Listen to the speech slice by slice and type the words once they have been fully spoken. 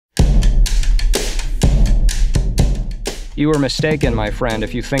You are mistaken, my friend,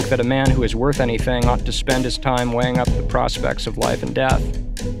 if you think that a man who is worth anything ought to spend his time weighing up the prospects of life and death.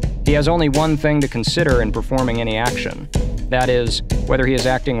 He has only one thing to consider in performing any action. That is, whether he is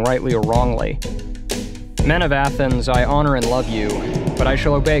acting rightly or wrongly. Men of Athens, I honor and love you, but I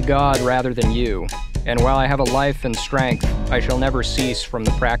shall obey God rather than you. And while I have a life and strength, I shall never cease from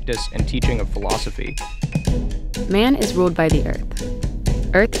the practice and teaching of philosophy. Man is ruled by the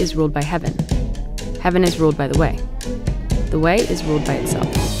earth. Earth is ruled by heaven. Heaven is ruled by the way. The way is ruled by itself.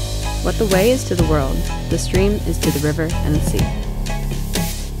 What the way is to the world, the stream is to the river and the sea.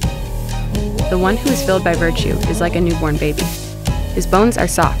 The one who is filled by virtue is like a newborn baby. His bones are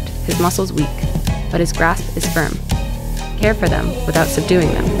soft, his muscles weak, but his grasp is firm. Care for them without subduing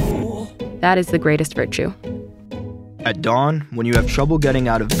them. That is the greatest virtue. At dawn, when you have trouble getting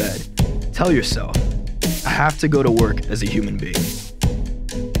out of bed, tell yourself, I have to go to work as a human being.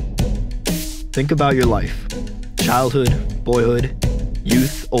 Think about your life. Childhood, boyhood,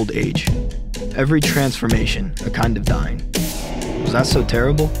 youth, old age. Every transformation, a kind of dying. Was that so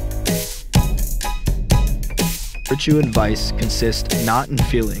terrible? Virtue and vice consist not in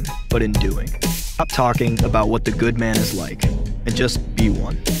feeling, but in doing. Stop talking about what the good man is like, and just be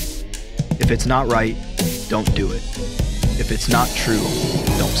one. If it's not right, don't do it. If it's not true,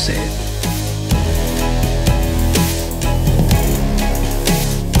 don't say it.